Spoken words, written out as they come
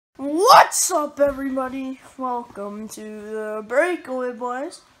What's up, everybody? Welcome to the Breakaway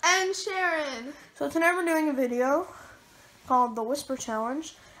Boys and Sharon. So tonight we're doing a video called the Whisper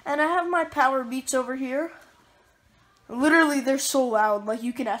Challenge, and I have my power beats over here. Literally, they're so loud, like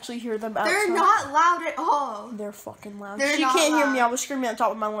you can actually hear them outside. They're not loud at all. They're fucking loud. They're She not can't hear loud. me. I was screaming at the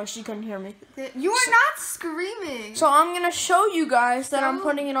top of my lungs. She couldn't hear me. You are not screaming. So I'm gonna show you guys that I'm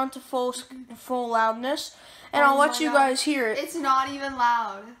putting it onto full loudness, and I'll let you guys hear it. It's not even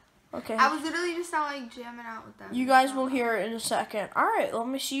loud. Okay. I was literally just not like jamming out with them. You guys will hear it in a second. Alright, let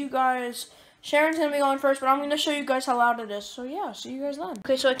me see you guys. Sharon's going to be going first, but I'm going to show you guys how loud it is. So yeah, see you guys then.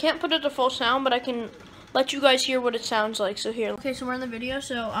 Okay, so I can't put it to full sound, but I can let you guys hear what it sounds like. So here. Okay, so we're in the video,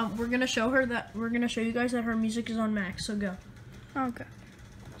 so we're going to show you guys that her music is on max. So go. Okay.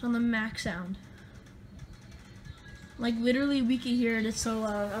 It's on the max sound. Like literally we can hear it. It's so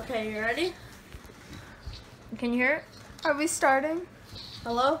loud. Okay, you ready? Can you hear it? Are we starting?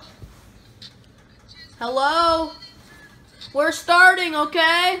 Hello? Hello? We're starting,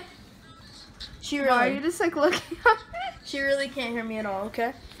 okay? Why are you just like looking at me? She really can't hear me at all,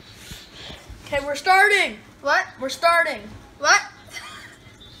 okay? Okay, we're starting. What? We're starting. What?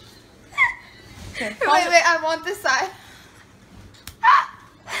 Okay, wait, I want this side.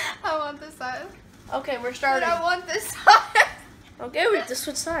 I want this side. Okay, we're starting. But I want this side. Okay, we have to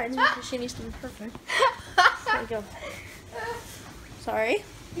switch sides because she needs to be perfect. There we go. Sorry.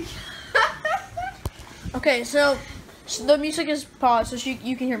 Okay, so the music is paused, so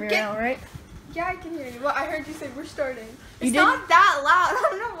you can hear me right now, right? Yeah, I can hear you. Well, I heard you say we're starting. It's didn't? not that loud. I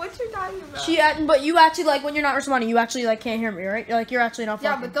don't know what you're talking about. But you actually, like, when you're not responding, you actually, like, can't hear me, right? You're actually not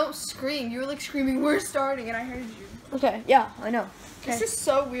talking. Yeah, but don't scream. You were, like, screaming, we're starting, and I heard you. Okay, yeah, I know. Okay. This is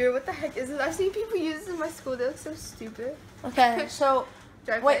so weird. What the heck is this? I've seen people use this in my school. They look so stupid. Okay, so,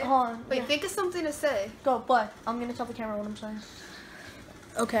 wait, hold on. Wait, think of something to say. Go, play. I'm going to tell the camera what I'm saying.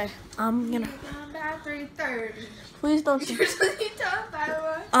 Okay, I'm gonna. Please don't.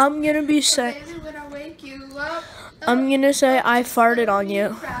 I'm gonna be saying. I'm gonna say I farted on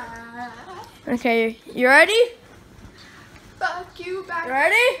you. Okay, you ready? Fuck you back. You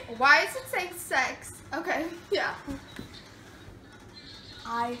ready? Why is it saying sex? Okay, yeah.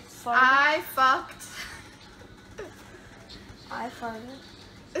 I farted. I farted.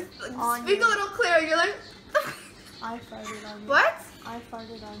 Speak a little clearer. You're like. I farted on you. What? I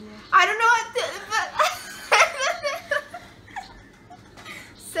farted on you. I don't know what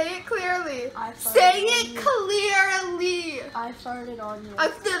say it clearly. Say it clearly. I farted on you.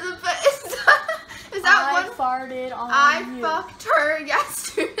 Is that one? I farted on you. I fucked her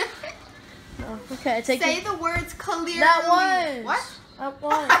yesterday. Oh, okay, say the words clearly. That was. What? That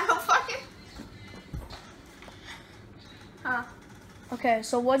was. I don't fucking. Huh. Okay,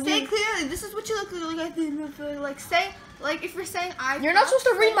 so what do you... Say clearly. This is what you look like. Say, like, if you're saying I... You're not supposed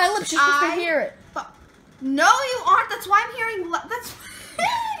to read my lips. You're supposed to hear it. No, you aren't. That's why I'm hearing... That's...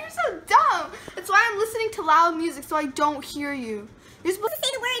 You're so dumb. That's why I'm listening to loud music, so I don't hear you. You're supposed to say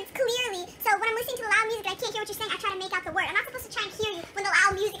the words clearly. So when I'm listening to the loud music, I can't hear what you're saying. I try to make out the word. I'm not supposed to try and hear you when the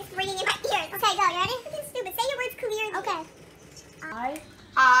loud music is ringing in my ears. Okay, go. You ready? This is stupid. Say your words clearly. Okay.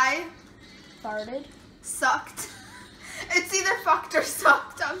 I farted. Sucked. It's either fucked or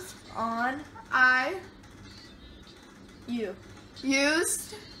sucked. On. I. You.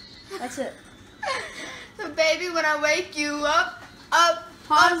 Used. That's it. So baby, when I wake you up,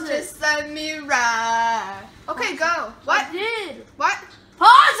 Pause it. Just let me ride. Okay, go. What? I did. What?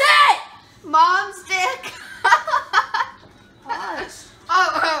 Pause it! Mom's dick. Pause.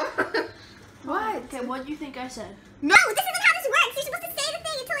 Oh. What? Okay, what do you think I said? No, this isn't how this works. You're supposed to say the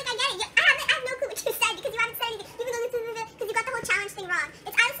thing until like I get it. I have no clue what you said because you haven't said anything. Even though because you got the whole challenge thing wrong.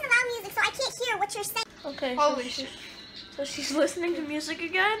 It's I listen to loud music, so I can't hear what you're saying. Okay. Holy shit. So she's listening to music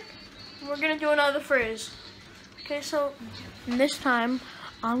again. We're gonna do another phrase. Okay, so this time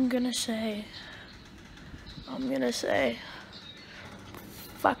I'm gonna say,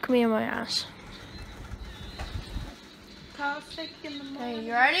 fuck me in my ass. Okay,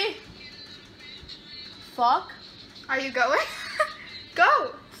 you ready? Fuck. Are you going?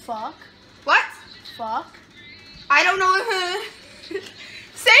 Go. Fuck. What? Fuck. I don't know.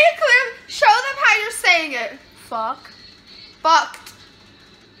 Say it clearly. Show them how you're saying it. Fuck. Fucked.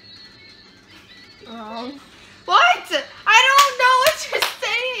 Wrong. What? I don't know what you're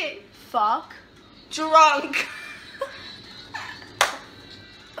saying. Fuck. Drunk.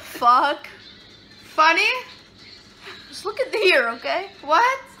 Fuck. Funny? Just look at here, okay?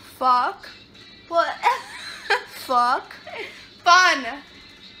 What? Fuck. What? Fuck. Fun.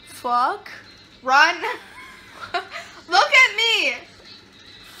 Fuck. Run. Look at me.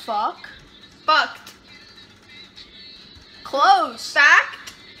 Fuck. Fucked. Close.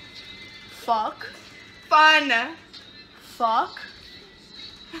 Fact. Fuck. Fun. Fuck.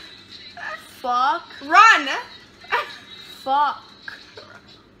 Fuck. Run. Fuck.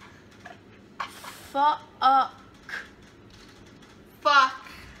 Fuck. Fuck.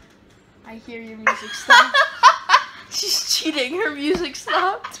 I hear your music stop. She's cheating. Her music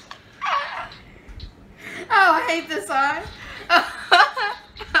stopped. Oh, I hate this song.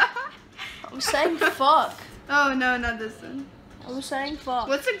 I'm saying fuck. Oh, no, not this one. I was saying fuck.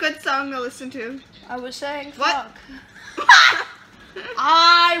 What's a good song to listen to? I was saying What? fuck.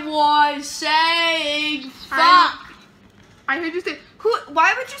 I was saying fuck. I heard you say,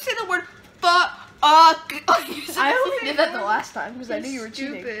 why would you say the word fuck? I only did that the last time because I knew you were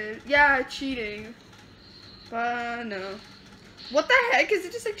cheating. Stupid. Yeah, cheating. But no. What the heck? Is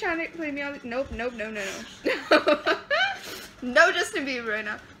it just like trying to play me on? Nope. No. No Justin Bieber right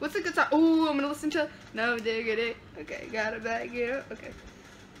now. What's a good song? Ooh, I'm gonna listen to No Diggity. Okay, gotta back it up. Okay.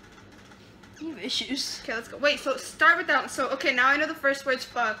 You have issues. Okay, let's go. Wait, so start with that one. So, okay, now I know the first word's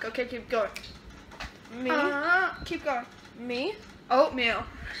fuck. Okay, keep going. Me. Keep going. Me. Oatmeal.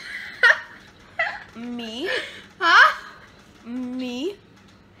 Me. Huh? Me.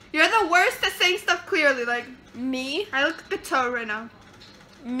 You're the worst at saying stuff clearly. Like, Me. I look at the toe right now.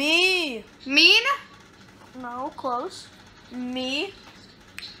 Me. Mean? No, close. Me.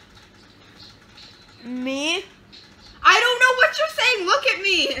 Me. I don't know what you're saying. Look at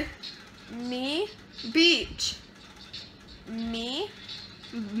me. Me. Beach. Me.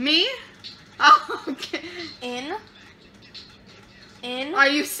 Me? Oh, okay. In. Are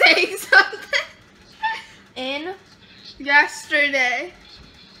you saying something? In. Yesterday.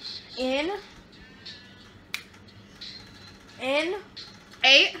 In.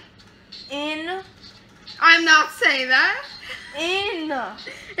 8. In. I'm not saying that. In.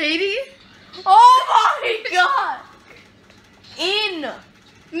 80. Oh my god. In.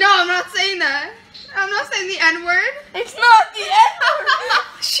 No, I'm not saying that. I'm not saying the N-word. It's not the N-word.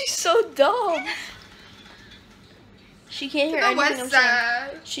 She's so dumb. She can't hear anything I'm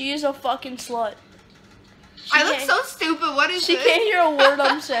saying. She is a fucking slut. I look so stupid. What is She this? can't hear a word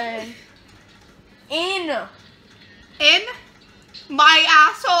I'm saying. In. My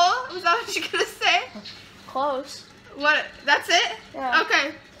asshole? Was that what you're gonna say? Close. What? That's it? Yeah.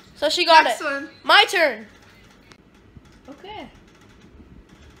 Okay. So she got Next it. one. My turn. Okay.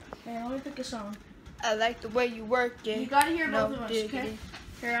 Okay, let me pick a song. I like the way you work it. You gotta hear No both of us, diggity. okay?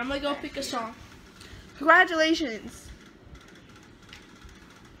 Here, I'm gonna go pick a song. Congratulations.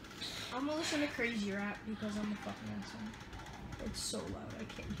 I'm gonna listen to Crazy Rap because I'm a fucking asshole. It's so loud, I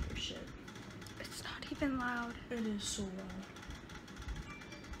can't hear shit. It's not even loud. It is so loud.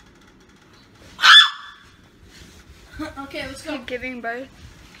 Okay, let's go. Keep giving birth.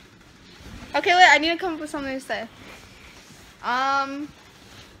 Okay, wait, I need to come up with something to say.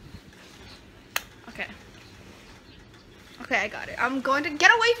 Okay. Okay, I got it. I'm going to get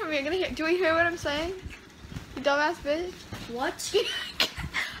away from me. You're gonna hear. Do you hear what I'm saying? You dumbass bitch. What?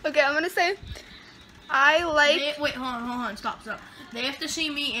 Okay, I'm gonna say, I like. Wait, hold on, stop. They have to see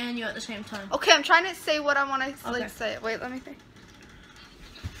me and you at the same time. Okay, I'm trying to say what I want to Okay. say. Wait, let me think.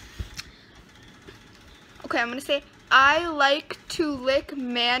 Okay, I'm gonna say, I like to lick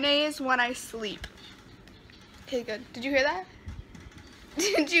mayonnaise when I sleep. Okay, good. Did you hear that?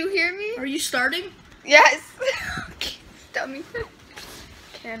 Did you hear me? Are you starting? Yes. Okay, dummy.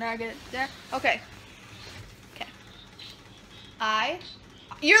 Can I get it there? Okay. Okay.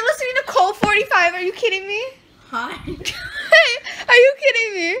 You're listening to Cole 45. Are you kidding me? Hi. Are you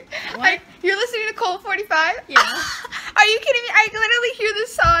kidding me? What? You're listening to Cole 45? Yeah. Are you kidding me? I literally hear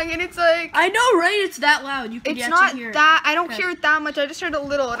this song and it's like. I know, right? It's that loud. You can It's get not to hear that. I don't Okay. hear it that much. I just heard a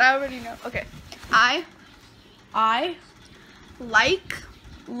little and I already know. Okay. I like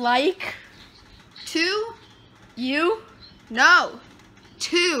to. you No.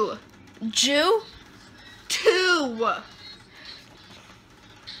 To. Jew To.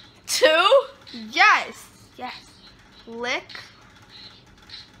 to Yes. Yes. Lick.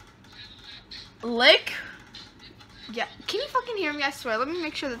 Yeah. Can you fucking hear me? I swear. Let me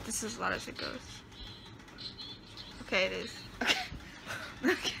make sure that this is as loud as it goes. Okay, it is. Okay.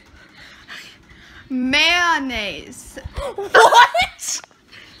 Okay. Mayonnaise. What?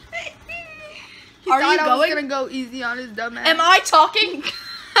 He Are thought you I was going? gonna go easy on his dumb ass. Am I talking?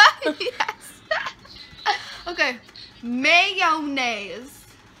 Yes. Okay. Mayonnaise.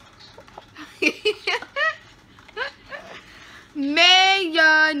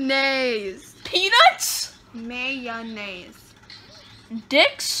 Mayonnaise. Peanuts? Mayonnaise.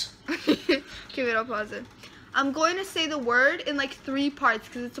 Dicks? Give it a pause. I'm going to say the word in like 3 parts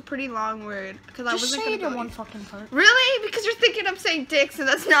because it's a pretty long word. Because I wasn't say gonna it in go one easy. fucking part. Really? Because you're thinking I'm saying dick, so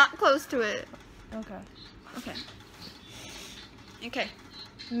that's not close to it. Okay. Okay. Okay.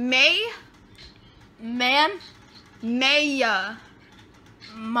 May. Man. Maya.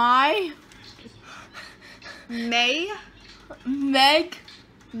 My. May. Meg.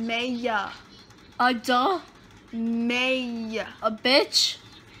 Maya. A duh. May. A bitch.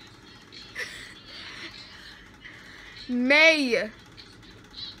 May.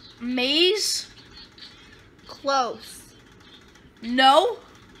 Maze. Close. No.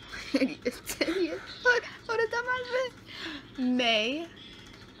 Idiot. What a dumb husband. May.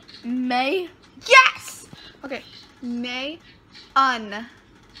 May. Yes! Okay. May. Un.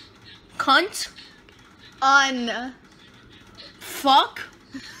 Cunt. Un. Fuck.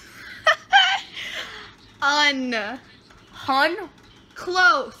 Un. Hun.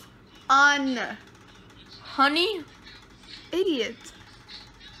 Close. Un. Honey. Idiot.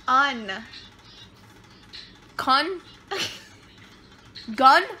 Un. Cun.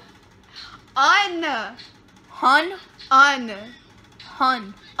 Gun. Un. Hun. Un.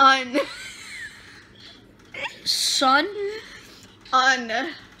 Hun. Un. Son. Un.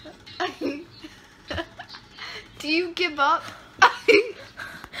 Do you give up?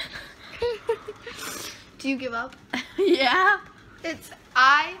 Do you give up? Yeah. It's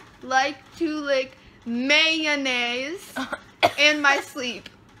I like to lick mayonnaise in my sleep.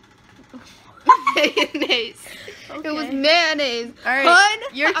 Mayonnaise. Okay. It was mayonnaise. All right,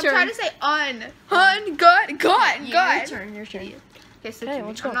 Hun. your I'm turn. trying to say un. Hun. Good. Good. Your turn. Your turn. Okay, so Okay,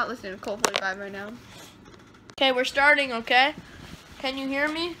 let's go. I'm not listening to Cold 45 right now. Okay, we're starting. Okay. Can you hear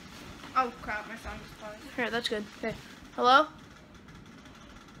me? Oh crap, my song is paused. Here, that's good. Okay. Hello?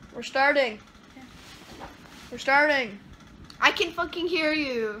 We're starting. We're starting. I can fucking hear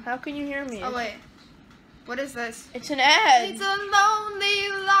you. How can you hear me? Oh wait. What is this? It's an ad. It's a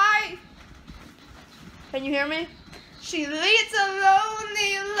lonely life. Can you hear me? She leads a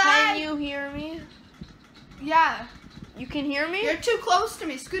lonely life. Can you hear me? Yeah. You can hear me? You're too close to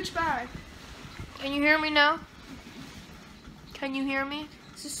me. Scooch back. Can you hear me now? Can you hear me?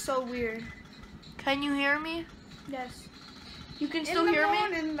 This is so weird. Can you hear me? Yes. You can still hear me?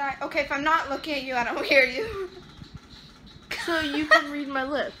 Okay, if I'm not looking at you, I don't hear you. So you can read my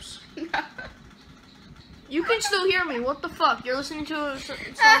lips. You can still hear me. What the fuck? You're listening to a song.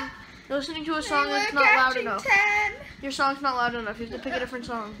 You're listening to a song that's not loud enough. Your song's not loud enough. You have to pick a different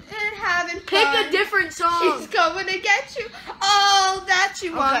song. And having Pick fun. a different song. She's coming to get you. All that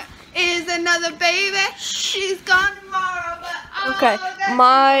you want is another baby. She's gone tomorrow, but all Okay, that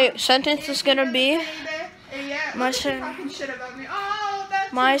my you want sentence is gonna another be. baby. Yeah, My look at sen- you talking shit about me. All that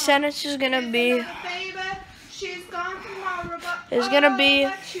you My want sentence is gonna is be. another baby. She's gone tomorrow, but Is gonna all be.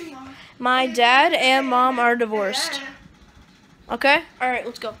 that you want My is dad another and mom baby. are divorced. Yeah. Okay. All right,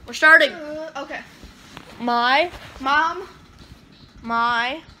 let's go. We're starting. Okay. My Mom.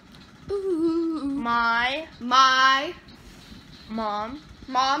 Ooh. My mom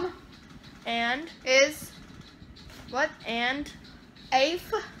Mom and is what? and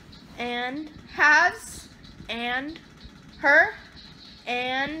Afe has and her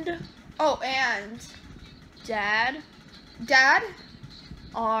and dad dad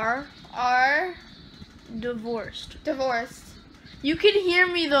are are divorced. divorced. You can hear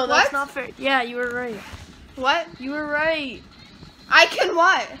me though. That's What? not fair. Yeah, you were right. What? You were right. I can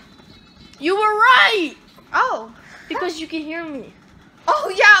what? You were right Oh. because you can hear me.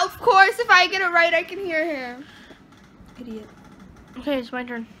 Oh yeah, of course. If I get it right, I can hear him. Idiot. Okay, it's my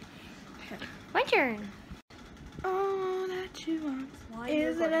turn. My turn. All that you want Why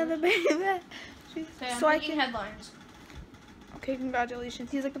is you're another baby. Okay, So I can. headlines. Okay, congratulations.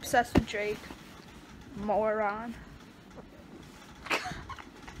 He's like obsessed with Drake. Moron.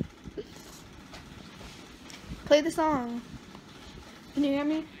 Play the song. Can you hear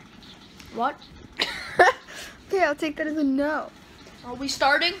me? What? Okay, I'll take that as a no. Are we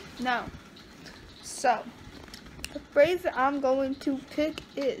starting? No. So, the phrase that I'm going to pick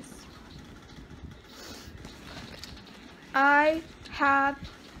is I have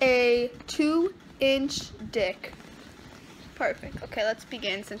a 2-inch dick. Perfect. Okay, let's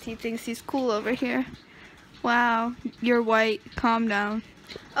begin since he thinks he's cool over here. Wow, you're white. Calm down.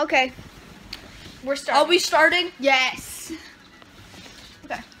 Okay. We're starting. Are we starting? Yes.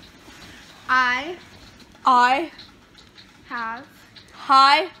 Okay. I have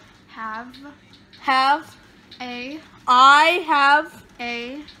have I have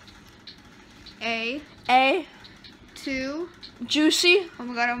a two. juicy Oh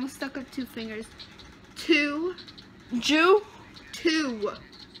my god, I almost stuck up 2 fingers. Two.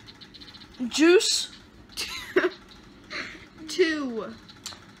 juice 2.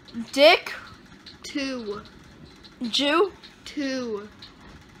 Dick. 2. Jew. 2.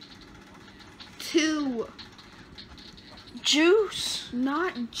 2. Juice.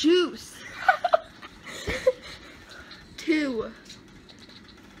 Not juice. 2.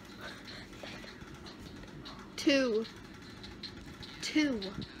 2. 2.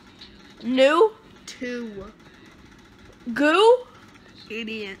 New. 2. Goo.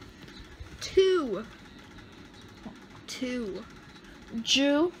 Idiot. 2. 2.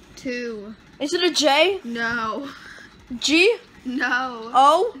 Jew. 2. Is it a J? No. G. No.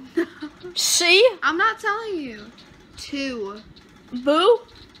 O. No. C. I'm not telling you. 2. Boo.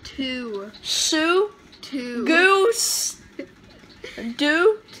 2. Sue. 2. Goose.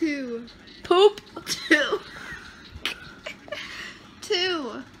 Do. 2. Poop. 2.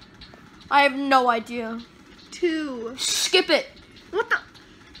 2. I have no idea. 2. Skip it. What the?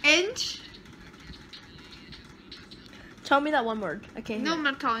 Inch? Tell me that one word. I can't No, hear. I'm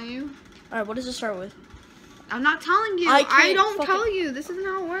not telling you. All right, what does it start with? I'm not telling you. I can't don't fucking- tell you. This isn't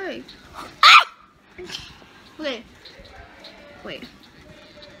how it works. Wait. Wait.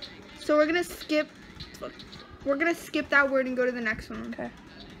 So we're gonna skip. We're gonna skip that word and go to the next one. Okay.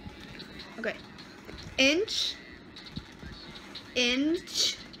 Okay. Inch.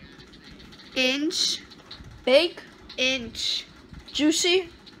 Inch. Inch. Bake. Inch. Juicy.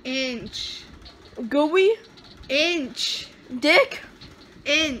 Inch. Gooey. Inch. Dick.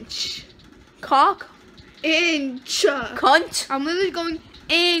 Inch. Cock. Inch. Cunt. I'm literally going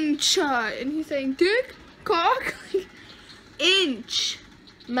inch, and he's saying dick, cock, inch,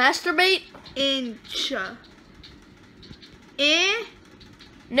 Masturbate. inch,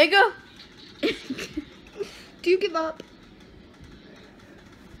 Nigga. Do you give up?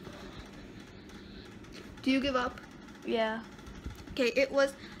 Do you give up? Yeah. Okay, it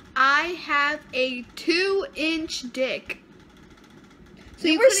was, I have a 2-inch dick. So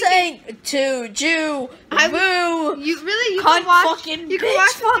You were couldn't saying to Jew. Boo. You really, you Cunt could watch, fucking you could bitch.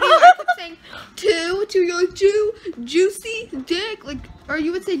 watch the video. I kept saying to your Jew, juicy dick, like, or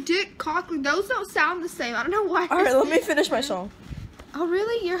you would say dick, cock. Like, those don't sound the same. I don't know why. All right, let me finish my song. Oh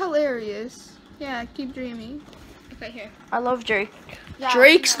really? You're hilarious. Yeah, keep dreaming. Okay, here. I love Drake. Yeah,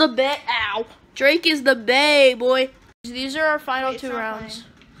 Drake's yeah. the bae. Ow. Drake is the bae, boy. These are our final Wait, it's 2 not rounds.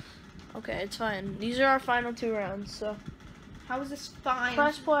 Okay, it's fine. These are our final 2 rounds. So How is this fine?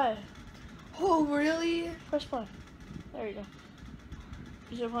 press play. Oh really? Press play. There you go.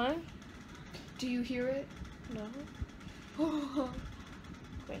 Is it playing? Do you hear it? No. Oh,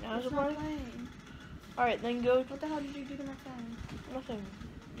 Wait, now is it's it not playing? playing. All right, then go. What the hell did you do to my phone? Nothing.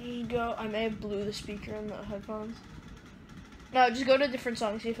 Just go. I may have blew the speaker in the headphones. No, just go to a different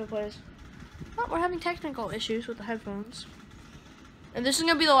song. See if it plays. Oh, we're having technical issues with the headphones. And this is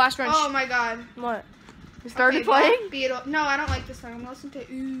gonna be the last round. Oh my god. What? It started Okay, playing? Beetle. No, I don't like this song. I'm gonna listen to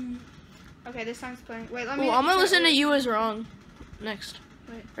Ooh. Okay, this song's playing. Wait, let me. Well, I'm gonna listen to You Is Wrong next.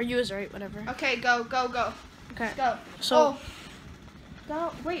 Wait. Or You Is Right, whatever. Okay, go, go, go. Okay. Go. So Oh.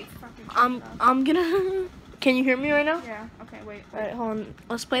 Go. Wait. Fucking turn it off. I'm gonna. Can you hear me right now? Yeah. Okay. Wait. All right, hold on.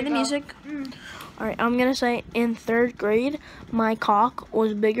 Let's play Okay, the go. music. Mm. All right, I'm gonna say in 3rd grade, my cock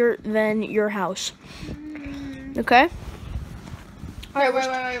was bigger than your house. Okay. All right.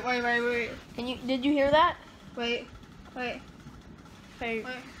 Wait. Can you? Did you hear that? Wait. Okay. Wait.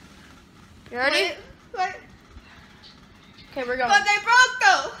 You ready? Wait. Okay, we're going. But they broke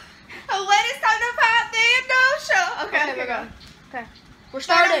though. And when it's time to pop, they no show. Okay, we're going. Okay. We're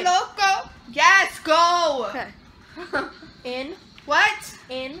Starting. starting. Loco. Yes, go. Okay. In. What?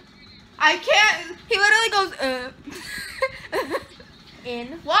 In. I can't. He literally goes. In.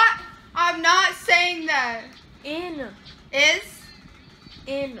 What? I'm not saying that. In. Is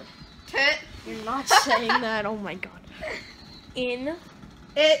In. tit You're not saying that. Oh my god. In.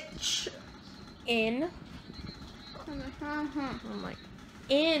 itch. In. Uh-huh. Oh my.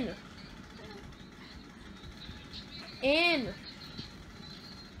 In. In.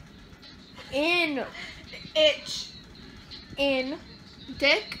 In. Itch. In.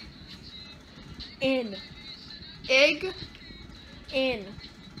 Dick. In. Egg. In.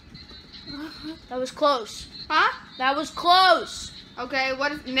 That was close. Huh? That was close. Okay,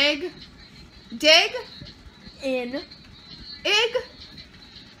 what is nig? Dig. In. Ig.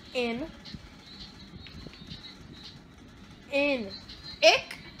 In. In.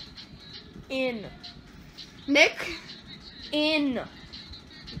 Ick. In. Nick. In.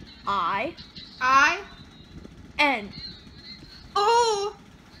 I. N. Ooh.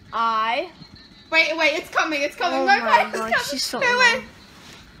 I. Wait, it's coming. It's coming. Oh my my voice is god, coming. she's so Wait. annoying.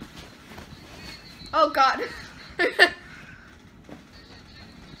 Oh god.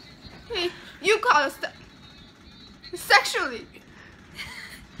 Hey, you call us sexually.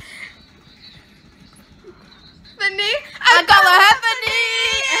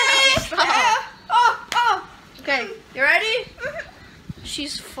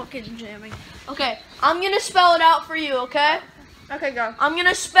 She's fucking jamming. Okay, I'm gonna spell it out for you, okay? Okay, go. I'm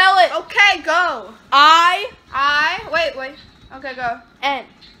gonna spell it. Okay, go. Wait. Okay, go. N.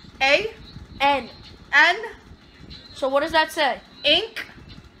 A. N. N. So what does that say? Ink.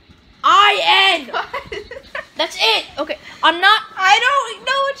 I-N. That's it. Okay, I'm not. I don't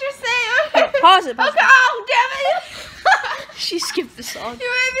know what you're saying. Okay, pause it. Okay, oh, damn it. She skipped the song. You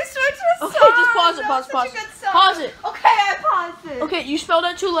made me switch the Okay, song. just pause it, That pause was such a it. good song. Pause it. Okay, I paused it. Okay, you spelled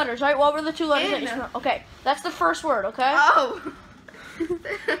out 2 letters, right? What were the 2 letters that you In. spelled? Okay, that's the first word, okay? Oh.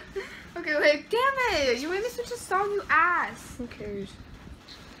 Okay, wait, damn it. You made me switch the song, you ass. Who cares?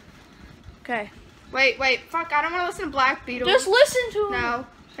 Okay. Wait, fuck, I don't want to listen to Black Beatles. Just listen to it. No.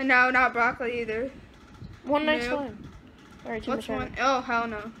 And no, not broccoli either. One night's Nope. time. Alright, What's one? Oh, hell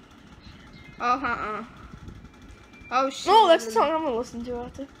no. Oh, Oh, shit. No, that's the song I'm gonna listen to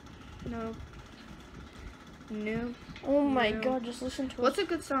after. No. No. Oh my No. god, just listen to it. What's a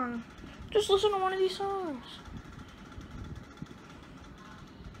good song? Just listen to one of these songs.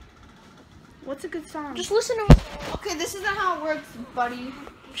 What's a good song? Just listen to Okay, this isn't how it works, buddy.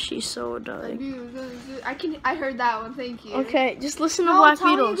 She's so annoying. I heard that one, thank you. Okay, just listen to No, Black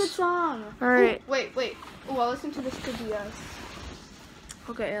tell me a good Beatles. song. Alright. Ooh, wait. Oh, I'll listen to this could be us.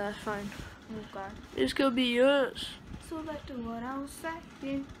 Okay, yeah, that's fine. Oh, God. This could be yours. So back to what I was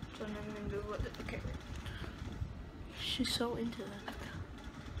saying. Okay, wait. She's so into that.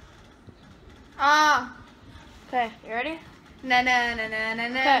 Ah. Okay, you ready? Na.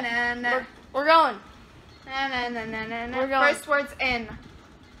 Okay, we're going. Na. We're going. First word's in.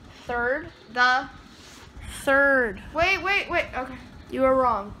 Third. The. Third. Wait. Okay. You were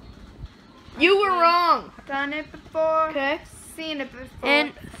wrong. You were wrong. Done it before. Okay. Seen it before.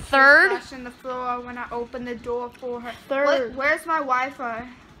 And third. Splashing the floor when I opened the door for her. Third. Where's my Wi-Fi?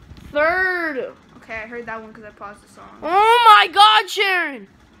 Third. Okay, I heard that one because I paused the song. Oh my god, Sharon.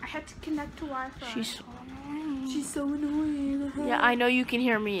 I had to connect to Wi-Fi. She's so annoying. She's so annoying. Yeah, I know you can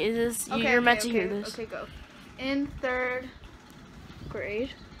hear me. Is this you're meant to hear this? Okay, go. In third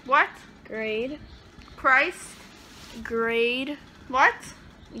Grade. what? Grade. Christ. Grade. What?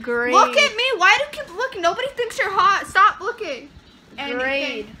 Grade. Look at me. Why do you keep looking? Nobody thinks you're hot. Stop looking. Grade.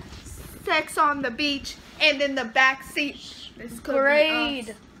 Anything. Sex on the beach and in the back seat. This could Grade.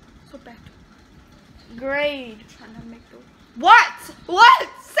 Be us. So back. Grade. Trying to make the. What? What?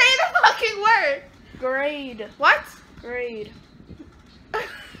 Say the fucking word. Grade. What? Grade.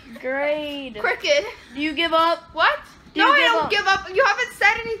 Grade. Cricket. Do you give up? What? Do No, you I give don't up? give up. You haven't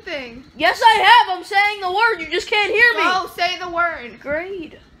said anything. Yes, I have. I'm saying the word. You just can't hear me. No, say the word.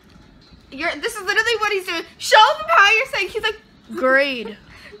 Grade. This is literally what he's doing. Show them how you're saying. He's like, Grade.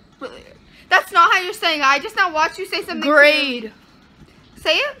 that's not how you're saying it. I just now watched you say something. Grade.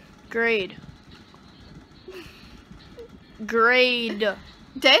 Say it. Grade. Grade.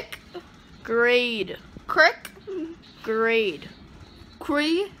 Dick. Grade. Crick. Grade.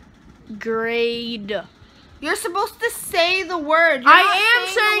 Cree. Grade. You're supposed to say the word. You're I not am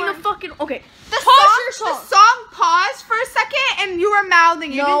saying the word. fucking. Okay. The Pause your song. song. The song paused for a second, and you were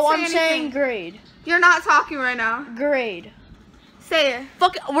mouthing. You No, I'm didn't say saying anything. grade. You're not talking right now. Grade. Say it.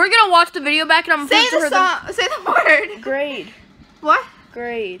 Fuck. We're gonna watch the video back, and I'm Say gonna the song. Say the word. Grade. What?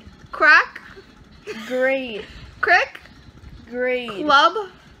 Grade. Crack. Grade. Crick. Grade. Club.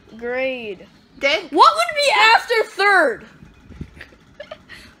 Grade. Dick. What would be after third?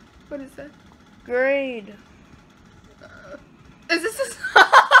 What is that? Grade. Is this a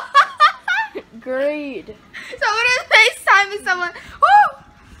Grade. someone is FaceTiming someone?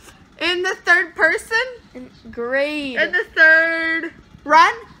 Woo! In the third person? Grade. In the third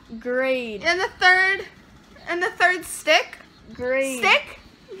run? Grade. In the third stick? Grade. Stick?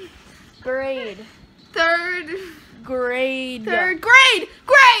 Grade. Third Grade. grade.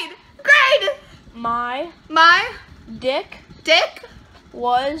 My My dick dick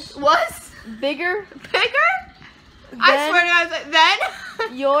was bigger? bigger I than swear to God, I was like, then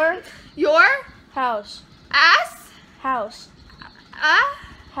your house house.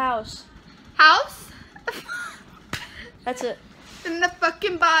 house That's it. in the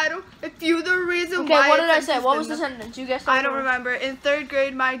fucking bottle. If you the reason Okay, why. what did I it's say? What was the in the- sentence? You guessed. I don't remember. In third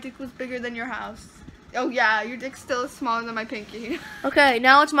grade, my dick was bigger than your house. Oh yeah, your dick's still smaller than my pinky. Okay,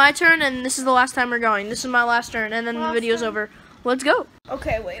 now it's my turn, and this is the last time we're going. This is my last turn, and then the Last video's turn. over. Let's go.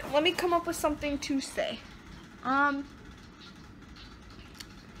 Okay, wait. Let me come up with something to say.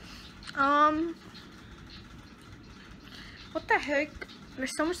 What the heck?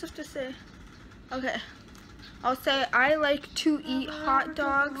 There's so much stuff to say. Okay. I'll say I like to eat hot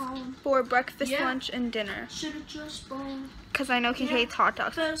dogs for breakfast, lunch, and dinner. Should've just Because I know he hates hot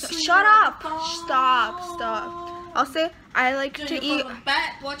dogs. Shut up! Stop. I'll say I like to eat.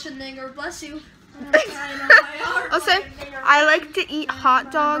 Watch a nigger, bless you. I'll say I like to eat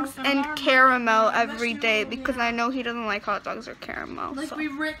hot dogs and caramel every day because I know he doesn't like hot dogs or caramel. Like So we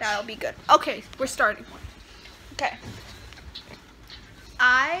rich. that'll be good. Okay, we're starting. Okay.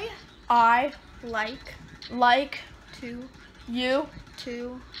 I like you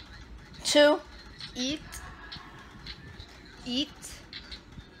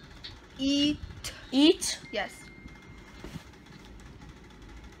to eat yes.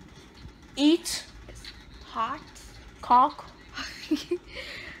 Eat Hot cock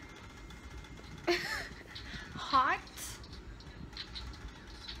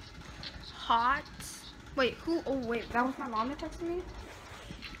hot. Wait, who? Oh wait, that was my mom that texted me.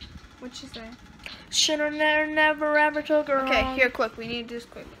 What'd she say? shoulda never ever took her Okay, home. here, quick. We need to do this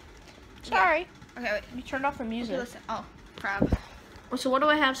quick. Sorry, Okay, wait. you turned off the music. Okay, listen. Oh, crap. So what do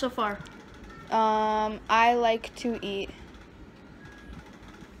I have so far? I like to eat.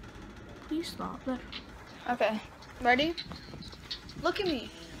 Please stop that. Okay, ready? Look at me.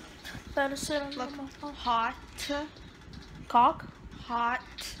 Better sit on Look. my phone. Hot. Cock. Hot.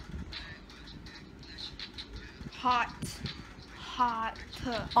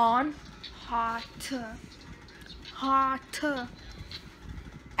 On. Hot.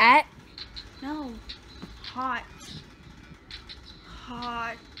 At. No. Hot.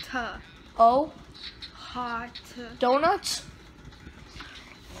 O. Hot. Donuts.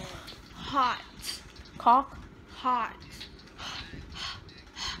 Hot. Cock. Hot.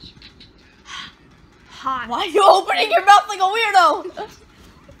 Why are you opening your mouth like a weirdo?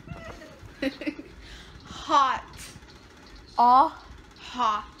 Hot. Ah.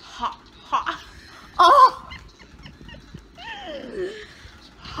 Hot. Oh.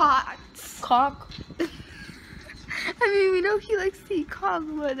 Hot. Cock. I mean, we know he likes to eat cock,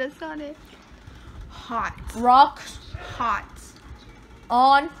 but that's not it. Hot. Rock. Hot.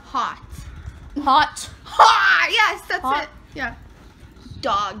 On. Hot. Hot. Ha! Yes, that's Hot. it. Yeah.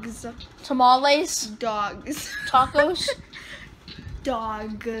 Dogs. Tamales. Dogs. Tacos.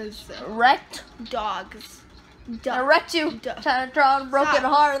 Dogs. Wrecked. Dogs. I wrecked you. Drawn broken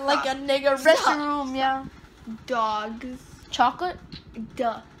Stop. heart like a nigger Stop. restroom. Yeah. Dogs. Chocolate.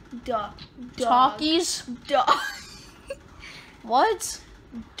 Talkies. Dog. What?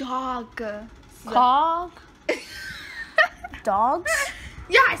 Dog. Cock. Dogs.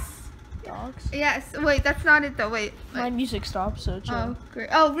 Yes. Dogs. Yes. Wait, that's not it though. Wait. My music stopped, so chill. Oh, great.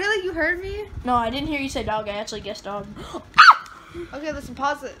 Oh, really? You heard me? No, I didn't hear you say dog. I actually guessed dog. Okay, listen.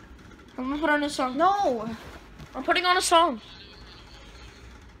 Pause it. I'm gonna put on a song. No. I'm putting on a song.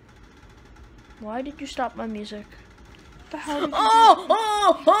 Why did you stop my music? What the hell did you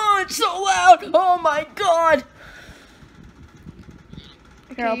Oh, it's so loud. Oh my god.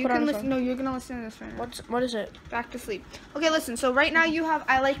 Here, I'll you put can on a listen. song. No, you're gonna listen to this right now. What is it? Back to sleep. Okay, listen. So right now you have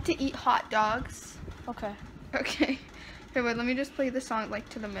I like to eat hot dogs. Okay. Okay. Here, wait. Let me just play the song like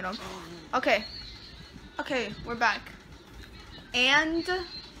to the middle. Okay. Okay, we're back. And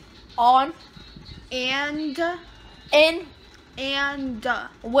On. and In. and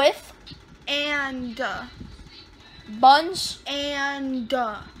With. and Buns. and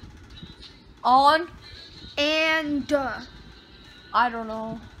On. and I don't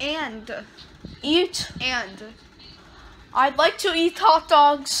know. and Eat. and I'd like to eat hot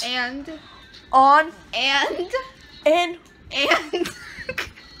dogs. and On. and In. and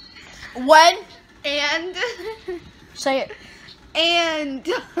When. and Say it. and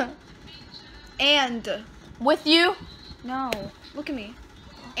With you. no, look at me.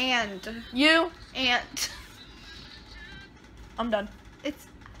 And You. I'm done. it's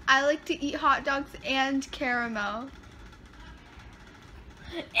I like to eat hot dogs and caramel.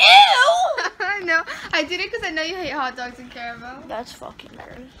 Ew! I know. I did it because I know you hate hot dogs and caramel. That's fucking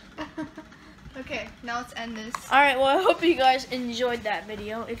gross. Okay, now let's end this. Alright, well, I hope you guys enjoyed that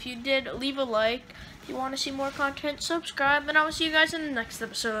video. If you did, leave a like. If you want to see more content, subscribe. And I will see you guys in the next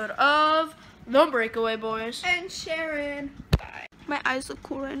episode of The Breakaway Boys. And Sharon. Bye. My eyes look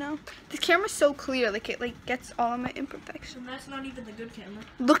cool right now. This camera's so clear, like it gets all of my imperfections. And that's not even the good camera.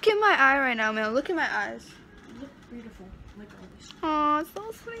 Look at my eye right now, man. Look at my eyes. You look beautiful, like always. Aw,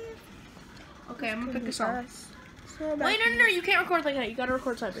 so sweet. Okay, I'm gonna pick a song. So Wait, no, you can't record like that. You gotta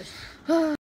record sideways.